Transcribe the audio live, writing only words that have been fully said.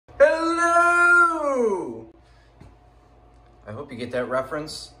hope you get that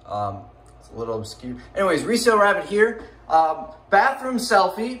reference. It's a little obscure. Anyways, Resale Rabbit here. Bathroom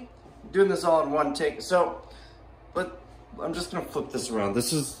selfie. I'm doing this all in one take. So, but I'm just gonna flip this around.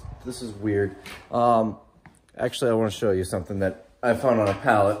 This is weird. Actually, I want to show you something that I found on a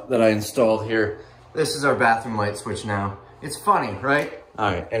pallet that I installed here. This is our bathroom light switch now. It's funny, right?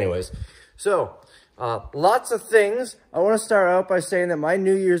 All right, anyways. So, lots of things. I want to start out by saying that my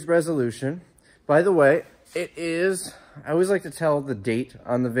New Year's resolution, by the way, it is, I always like to tell the date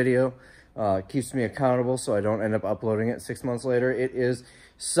on the video. It keeps me accountable so I don't end up uploading it 6 months later. It is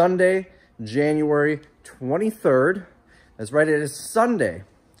Sunday, January 23rd. That's right, it is Sunday.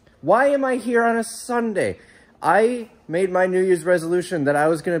 Why am I here on a Sunday? I made my New Year's resolution that I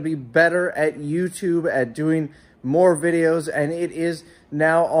was going to be better at YouTube, at doing more videos, and it is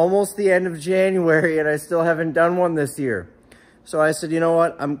now almost the end of January, and I still haven't done one this year. So I said, you know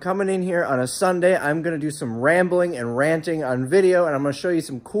what? I'm coming in here on a Sunday. I'm going to do some rambling and ranting on video, and I'm going to show you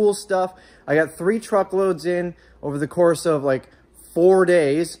some cool stuff. I got 3 truckloads in over the course of like 4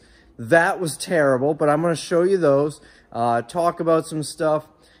 days. That was terrible, but I'm going to show you those, talk about some stuff.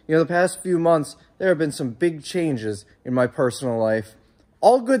 You know, the past few months, there have been some big changes in my personal life.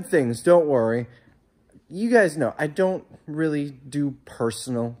 All good things, don't worry. You guys know, I don't really do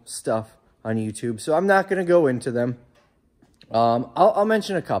personal stuff on YouTube, so I'm not going to go into them. I'll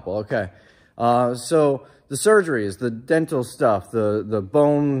mention a couple, okay. So the surgeries, the dental stuff, the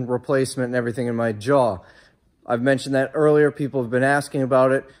bone replacement and everything in my jaw. I've mentioned that earlier. People have been asking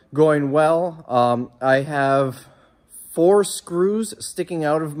about it. Going well. I have 4 screws sticking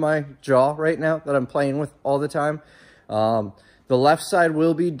out of my jaw right now that I'm playing with all the time. The left side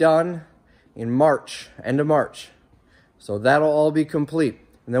will be done in March, end of March. So that'll all be complete.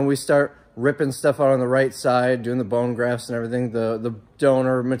 And then we start ripping stuff out on the right side, doing the bone grafts and everything. The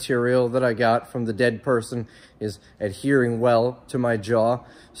donor material that I got from the dead person is adhering well to my jaw.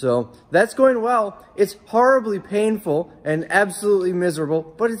 So that's going well. It's horribly painful and absolutely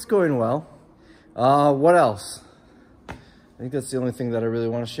miserable, but it's going well. What else? I think that's the only thing that I really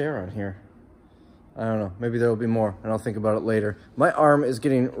want to share on here. I don't know. Maybe there will be more, and I'll think about it later. My arm is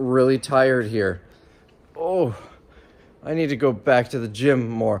getting really tired here. Oh, I need to go back to the gym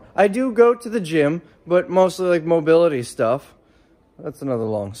more. I do go to the gym, but mostly like mobility stuff. That's another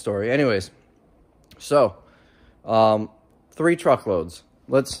long story. Anyways, so 3 truckloads.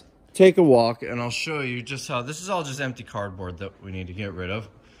 Let's take a walk, and I'll show you just how this is all just empty cardboard that we need to get rid of.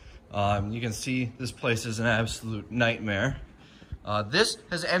 You can see this place is an absolute nightmare. This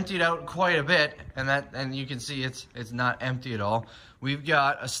has emptied out quite a bit, and you can see it's not empty at all. We've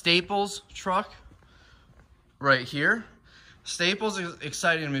got a Staples truck right here. Staples is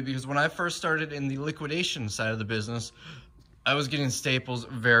exciting to me because when I first started in the liquidation side of the business, I was getting Staples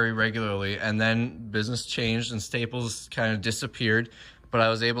very regularly, and then business changed and Staples kind of disappeared, but I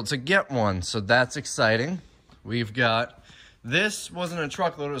was able to get one, so that's exciting. We've got, this wasn't a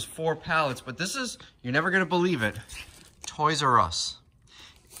truckload, it was 4 pallets, but this is, you're never going to believe it, Toys R Us.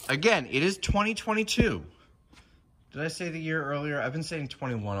 Again, it is 2022. Did I say the year earlier? I've been saying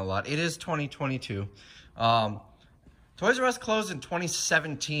 21 a lot. It is 2022. Toys R Us closed in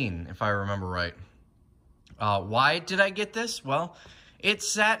 2017, if I remember right. Why did I get this? Well, it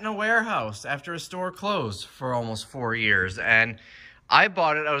sat in a warehouse after a store closed for almost 4 years, and I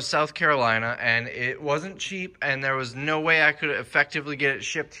bought it out of South Carolina, and it wasn't cheap, and there was no way I could effectively get it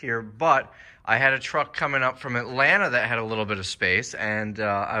shipped here, but I had a truck coming up from Atlanta that had a little bit of space, and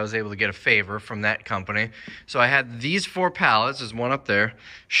I was able to get a favor from that company. So I had these 4 pallets, there's one up there,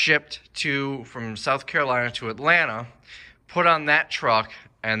 shipped from South Carolina to Atlanta, put on that truck,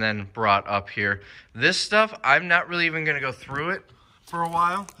 and then brought up here. This stuff, I'm not really even going to go through it for a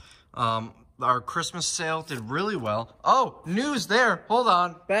while. Our Christmas sale did really well. Oh, news there. Hold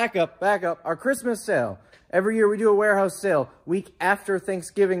on. Back up, back up. Our Christmas sale. Every year we do a warehouse sale. Week after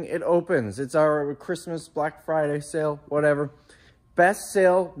Thanksgiving, it opens. It's our Christmas, Black Friday sale, whatever. Best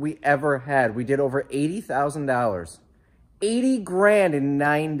sale we ever had. We did over $80,000. 80 grand in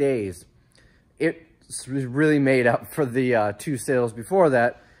 9 days. It really made up for the 2 sales before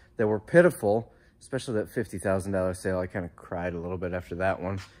that were pitiful, especially that $50,000 sale. I kind of cried a little bit after that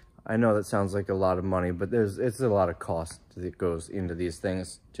one. I know that sounds like a lot of money, but it's a lot of cost that goes into these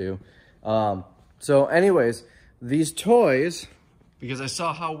things too. So anyways, these toys, because I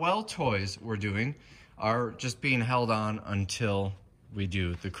saw how well toys were doing, are just being held on until we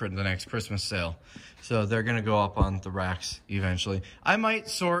do the next Christmas sale. So they're going to go up on the racks eventually. I might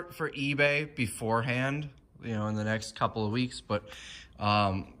sort for eBay beforehand, you know, in the next couple of weeks, but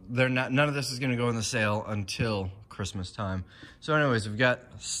none of this is going to go in the sale until Christmas time. So anyways, we've got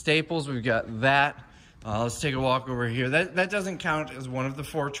Staples, we've got that. Let's take a walk over here. That doesn't count as one of the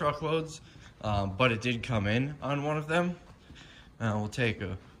 4 truckloads, but it did come in on one of them. We'll take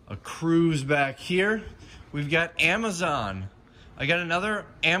a cruise back here. We've got Amazon. I got another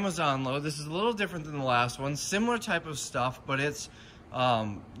Amazon load. This is a little different than the last one. Similar type of stuff, but it's a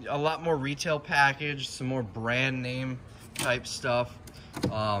lot more retail package, some more brand name type stuff.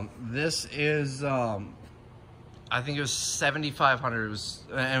 This is, I think it was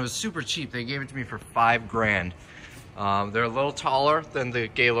 $7,500. And it was super cheap. They gave it to me for $5 grand. They're a little taller than the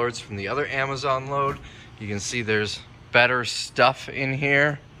Gaylords from the other Amazon load. You can see there's better stuff in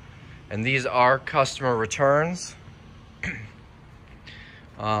here, and these are customer returns.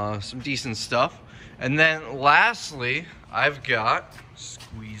 Some decent stuff. And then lastly, I've got,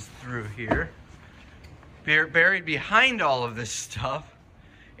 squeeze through here, buried behind all of this stuff,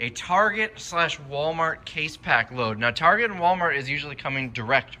 a Target / Walmart case pack load. Now Target and Walmart is usually coming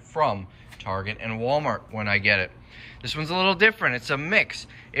direct from Target and Walmart when I get it. This one's a little different. It's a mix.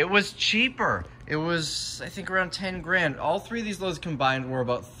 It was cheaper. It was, I think, around 10 grand. All 3 of these loads combined were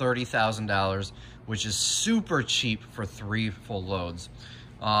about $30,000, which is super cheap for 3 full loads.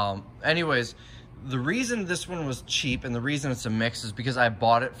 Anyways, the reason this one was cheap and the reason it's a mix is because I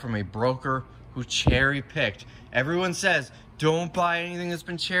bought it from a broker who cherry picked. Everyone says, don't buy anything that's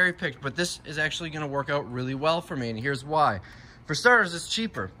been cherry picked, but this is actually going to work out really well for me, and here's why. For starters, it's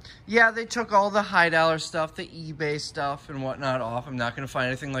cheaper. Yeah, they took all the high dollar stuff, the eBay stuff and whatnot off. I'm not going to find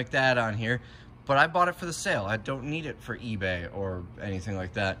anything like that on here, but I bought it for the sale. I don't need it for eBay or anything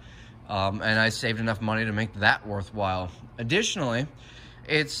like that. And I saved enough money to make that worthwhile. Additionally,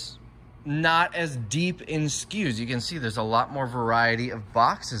 it's not as deep in SKUs. You can see there's a lot more variety of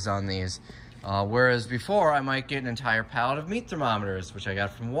boxes on these. Whereas before, I might get an entire pallet of meat thermometers, which I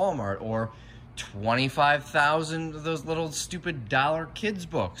got from Walmart, or 25,000 of those little stupid dollar kids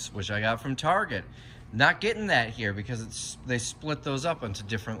books, which I got from Target. Not getting that here because they split those up into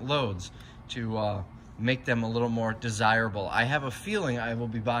different loads to make them a little more desirable. I have a feeling I will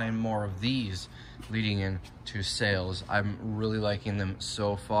be buying more of these leading into sales. I'm really liking them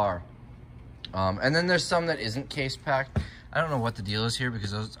so far. And then there's some that isn't case packed. I don't know what the deal is here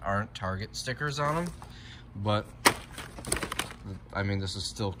because those aren't Target stickers on them, but I mean, this is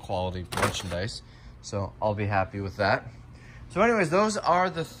still quality merchandise, so I'll be happy with that. So anyways, those are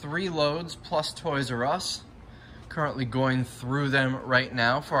the 3 loads plus Toys R Us. Currently going through them right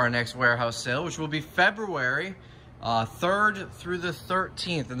now for our next warehouse sale, which will be February 3rd through the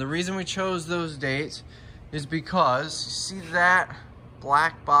 13th. And the reason we chose those dates is because, you see that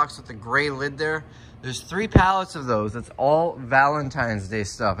black box with the gray lid there? There's 3 pallets of those. That's all Valentine's Day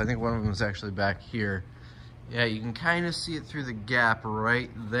stuff. I think one of them is actually back here. Yeah, you can kind of see it through the gap right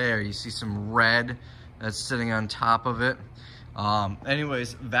there. You see some red that's sitting on top of it.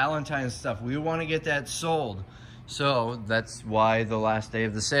 Anyways, Valentine's stuff. We want to get that sold. So that's why the last day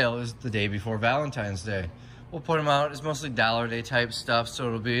of the sale is the day before Valentine's Day. We'll put them out. It's mostly dollar day type stuff, so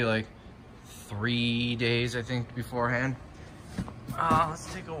it'll be like 3 days, I think, beforehand.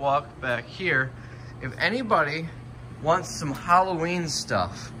 Let's take a walk back here. If anybody wants some Halloween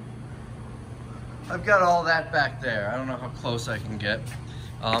stuff, I've got all that back there. I don't know how close I can get.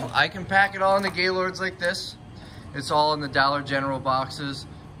 I can pack it all in the Gaylords like this. It's all in the Dollar General boxes,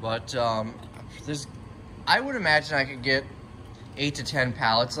 but I would imagine I could get 8 to 10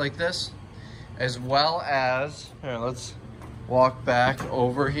 pallets like this, as well as, here, let's walk back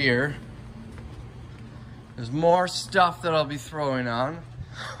over here. There's more stuff that I'll be throwing on.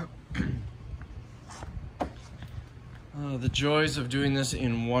 The joys of doing this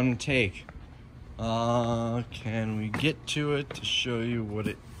in one take. Can we get to it to show you what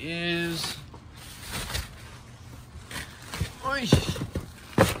it is? Oy.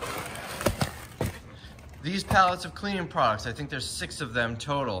 These pallets of cleaning products, I think there's 6 of them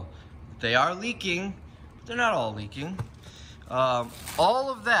total. They are leaking, but they're not all leaking. All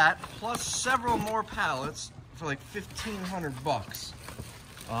of that, plus several more pallets for like 1,500 bucks.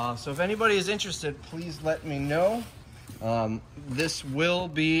 So if anybody is interested, please let me know. This will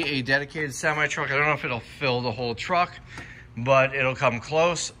be a dedicated semi-truck. I don't know if it'll fill the whole truck, but it'll come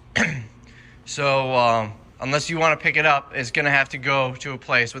close. So unless you want to pick it up, it's going to have to go to a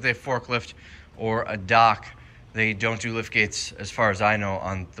place with a forklift or a dock. They don't do lift gates, as far as I know,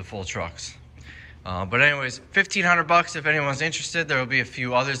 on the full trucks. But anyways, 1,500 bucks if anyone's interested. There will be a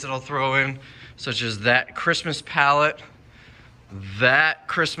few others that I'll throw in, such as that Christmas pallet, that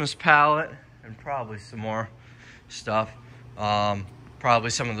Christmas pallet, and probably some more stuff. Probably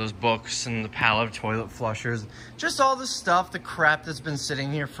some of those books and the pallet of toilet flushers. Just all the stuff, the crap that's been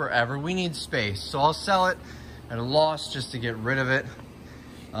sitting here forever. We need space, so I'll sell it at a loss just to get rid of it.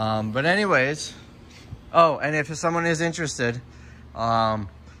 But anyways, Oh, and if someone is interested,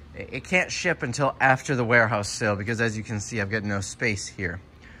 it can't ship until after the warehouse sale because as you can see, I've got no space here.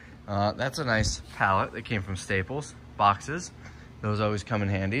 That's a nice pallet that came from Staples. Boxes. Those always come in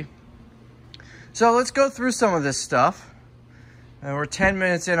handy. So let's go through some of this stuff. And we're 10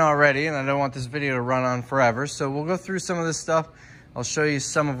 minutes in already, and I don't want this video to run on forever. So we'll go through some of this stuff. I'll show you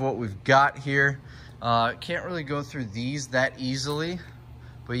some of what we've got here. Can't really go through these that easily,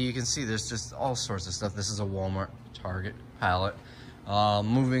 but you can see there's just all sorts of stuff. This is a Walmart Target pallet.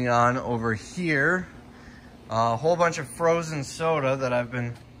 Moving on over here, a whole bunch of frozen soda that I've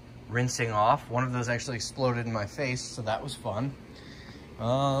been rinsing off. One of those actually exploded in my face, so that was fun.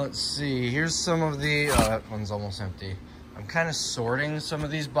 Let's see, here's some of the, that one's almost empty. I'm kind of sorting some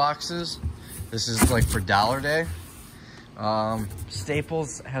of these boxes. This is like for Dollar Day.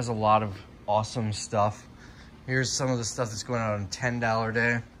 Staples has a lot of awesome stuff. Here's some of the stuff that's going out on $10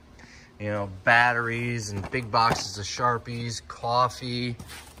 day. You know, batteries and big boxes of Sharpies, coffee.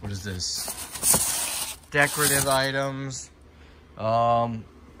 What is this? Decorative items.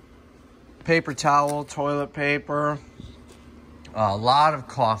 Paper towel, toilet paper. A lot of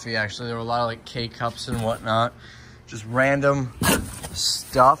coffee, actually. There were a lot of like K-cups and whatnot. Just random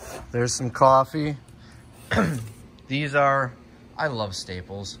stuff. There's some coffee. These are, I love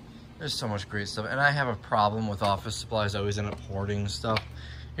Staples. There's so much great stuff. And I have a problem with office supplies. I always end up hoarding stuff.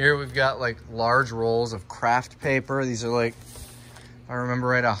 Here we've got like large rolls of craft paper. These are like, if I remember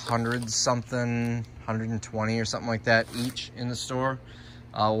right, 100 something, 120 or something like that each in the store.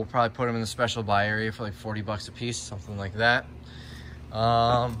 We'll probably put them in the special buy area for like 40 bucks a piece, something like that.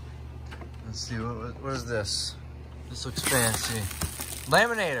 Let's see, what is this? This looks fancy.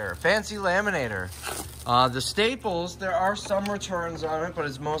 Laminator, fancy laminator. The Staples, there are some returns on it, but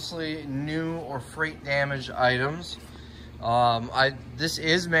it's mostly new or freight damaged items. This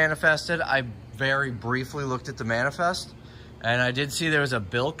is manifested. I very briefly looked at the manifest, and I did see there was a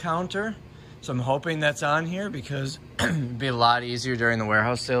bill counter. So I'm hoping that's on here because it'd be a lot easier during the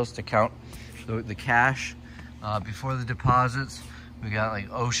warehouse sales to count the cash before the deposits. We got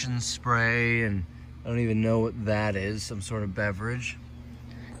like Ocean Spray, and I don't even know what that is, some sort of beverage.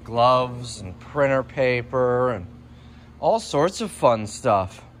 Gloves and printer paper and all sorts of fun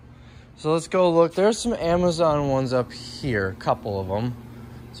stuff. So let's go look. There's some Amazon ones up here, a couple of them.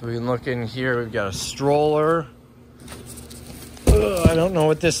 So we can look in here. We've got a stroller. Ugh, I don't know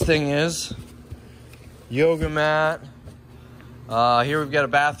what this thing is. Yoga mat. Here we've got a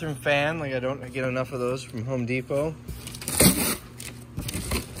bathroom fan. Like I don't get enough of those from Home Depot.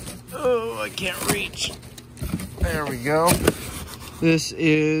 Oh, I can't reach. There we go. This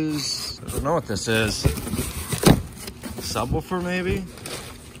is, I don't know what this is. Subwoofer maybe?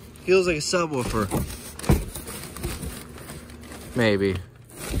 Feels like a subwoofer. Maybe.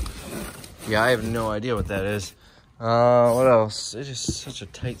 Yeah, I have no idea what that is. What else? It is such a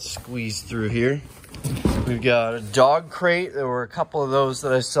tight squeeze through here. We've got a dog crate. There were a couple of those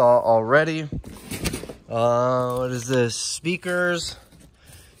that I saw already. What is this? Speakers.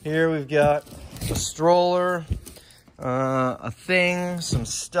 Here we've got a stroller, a thing, some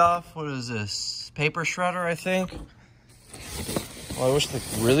stuff. What is this? Paper shredder, I think. Well, I wish the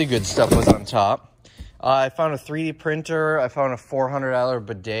really good stuff was on top. I found a 3D printer. I found a $400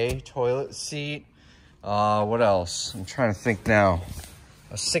 bidet toilet seat. What else? I'm trying to think now.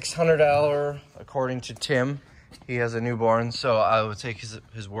 A $600, according to Tim. He has a newborn, so I will take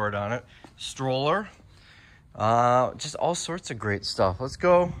his word on it. Stroller. Just all sorts of great stuff. Let's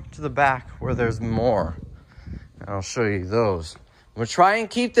go to the back where there's more. And I'll show you those. I'm going to try and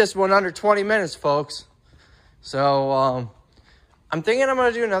keep this one under 20 minutes, folks. So, I'm thinking I'm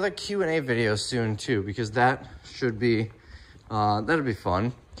going to do another Q&A video soon, too, because that should be, that'll be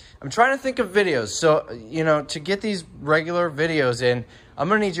fun. I'm trying to think of videos. So, you know, to get these regular videos in, I'm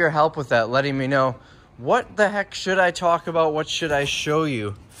going to need your help with that, letting me know what the heck should I talk about? What should I show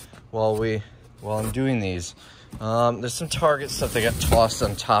you while I'm doing these? There's some Target stuff that got tossed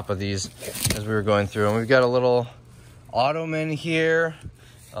on top of these as we were going through. And we've got a little Ottoman here.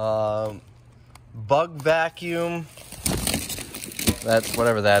 Bug vacuum. That's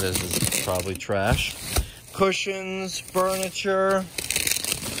whatever that is probably trash. Cushions, furniture.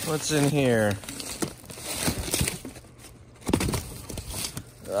 What's in here?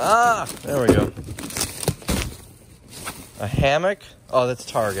 Ah, there we go. A hammock. Oh, that's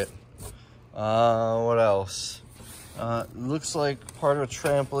Target. What else? Looks like part of a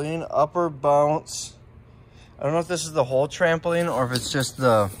trampoline. Upper bounce. I don't know if this is the whole trampoline or if it's just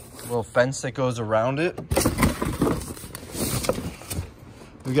the little fence that goes around it.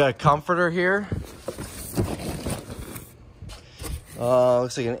 We got a comforter here.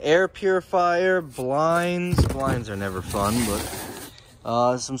 Looks like an air purifier, blinds. Blinds are never fun,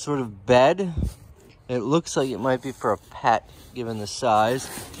 but some sort of bed. It looks like it might be for a pet, given the size.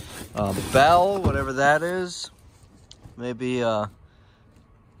 Bell, whatever that is. Maybe for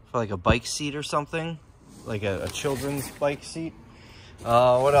like a bike seat or something, like a children's bike seat.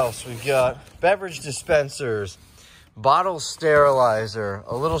 What else? We've got beverage dispensers, bottle sterilizer,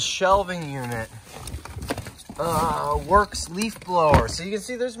 a little shelving unit, Works leaf blower. So you can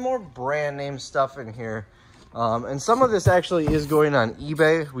see there's more brand name stuff in here. And some of this actually is going on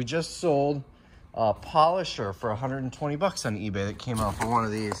eBay. We just sold a polisher for 120 bucks on eBay that came out for one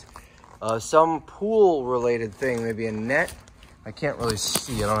of these. Some pool related thing, maybe a net. I can't really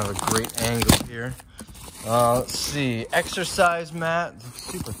see. I don't have a great angle here. Let's see. Exercise mat. It's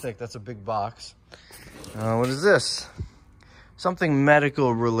super thick. That's a big box. What is this? Something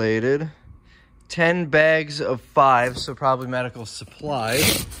medical related. 10 bags of 5, so probably medical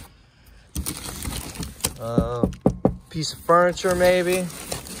supplies. Piece of furniture, maybe.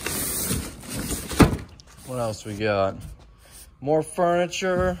 What else we got? More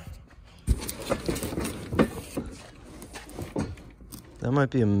furniture. That might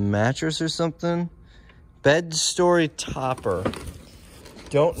be a mattress or something. Bed story topper.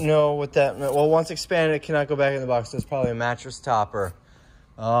 Don't know what that meant. Well, once expanded, it cannot go back in the box. So it's probably a mattress topper.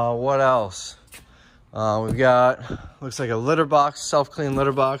 What else? We've got, looks like a litter box, self-clean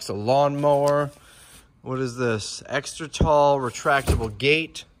litter box, a lawnmower. What is this? Extra tall, retractable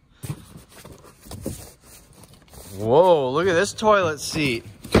gate. Whoa, look at this toilet seat.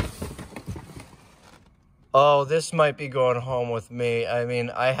 Oh, this might be going home with me. I mean,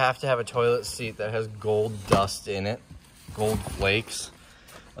 I have to have a toilet seat that has gold dust in it. Gold flakes.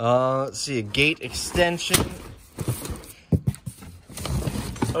 Let's see, a gate extension.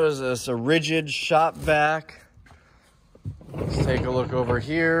 What is this? A rigid shop vac. Let's take a look over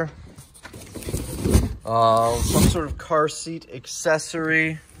here. Some sort of car seat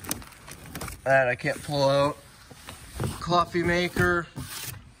accessory that I can't pull out. Coffee maker.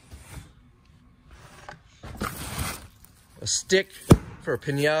 A stick for a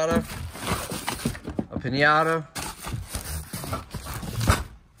piñata. A piñata.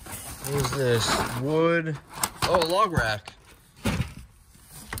 What is this? Wood. Oh, a log rack.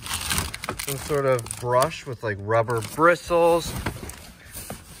 Some sort of brush with like rubber bristles.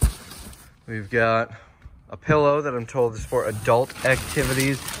 We've got a pillow that I'm told is for adult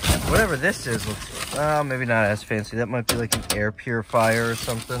activities. Whatever this is, looks maybe not as fancy. That might be like an air purifier or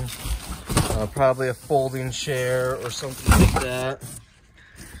something. Probably a folding chair or something like that.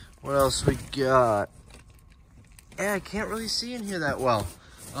 What else we got? Yeah, I can't really see in here that well.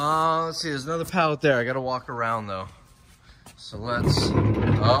 Let's see, there's another pallet there. I gotta walk around though. So let's,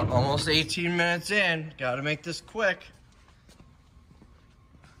 almost 18 minutes in. Gotta make this quick.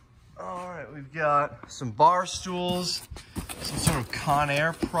 All right, we've got some bar stools, some sort of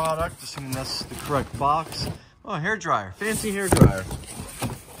Conair product, assuming that's the correct box. Oh, hair dryer, fancy hair dryer.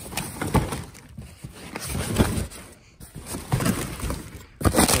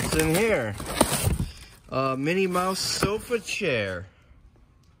 What's in here? Minnie Mouse sofa chair.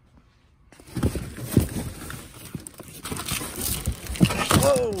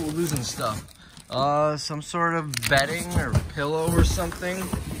 Whoa, losing stuff. Some sort of bedding or pillow or something.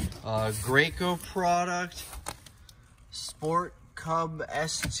 Graco product. Sport Cub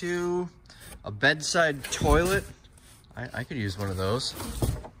S2. A bedside toilet. I could use one of those.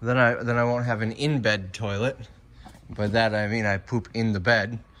 Then I won't have an in-bed toilet. By that I mean I poop in the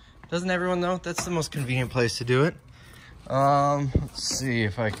bed. Doesn't everyone know? That's the most convenient place to do it. Let's see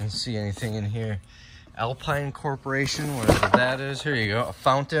if I can see anything in here. Alpine Corporation, whatever that is. Here you go, a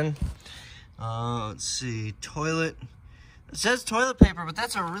fountain. Let's see, toilet. It says toilet paper, but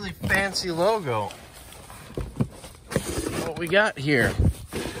that's a really fancy logo. What we got here?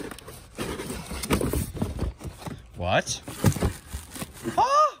 What?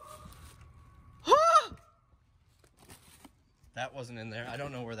 Ah! Ah! That wasn't in there. I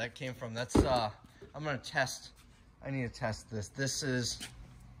don't know where that came from. That's, I'm gonna test. I need to test this. This is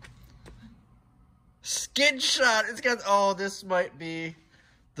Skid Shot. It's got, oh, this might be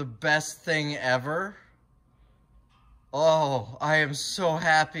the best thing ever. Oh, I am so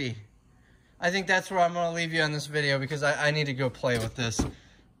happy. I think that's where I'm gonna leave you on this video because I need to go play with this.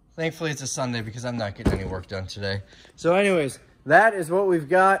 Thankfully it's a Sunday because I'm not getting any work done today. So anyways, that is what we've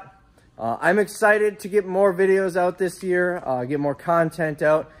got. I'm excited to get more videos out this year, get more content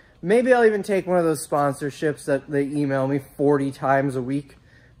out. Maybe I'll even take one of those sponsorships that they email me 40 times a week,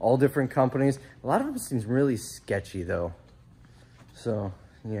 all different companies. A lot of them seems really sketchy though. So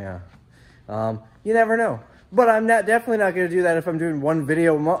yeah, you never know. but I'm definitely not going to do that if I'm doing one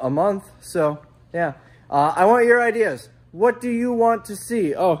video a month. So yeah, I want your ideas. What do you want to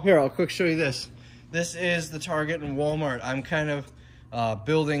see? Oh, here, I'll quick show you this. This is the Target and Walmart. I'm kind of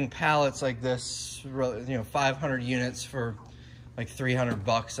building pallets like this, 500 units for like 300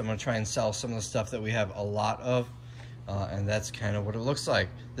 bucks. I'm gonna try and sell some of the stuff that we have a lot of, and that's kind of what it looks like.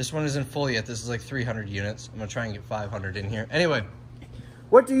 This one isn't full yet. This is like 300 units. I'm gonna try and get 500 in here. Anyway,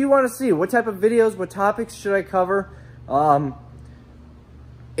 what do you want to see? What type of videos, what topics should I cover?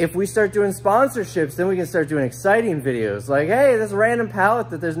 If we start doing sponsorships, then we can start doing exciting videos. Like, hey, this random pallet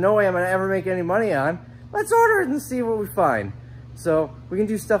that there's no way I'm gonna ever make any money on, let's order it and see what we find. So we can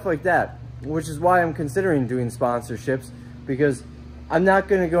do stuff like that, which is why I'm considering doing sponsorships, because I'm not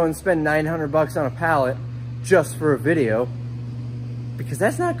gonna go and spend 900 bucks on a pallet just for a video, because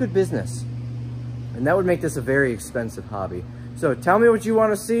that's not good business. And that would make this a very expensive hobby. So tell me what you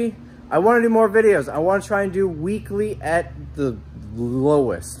wanna see. I wanna do more videos. I wanna try and do weekly at the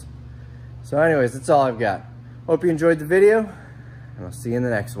lowest. So anyways, that's all I've got. Hope you enjoyed the video, and I'll see you in the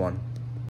next one.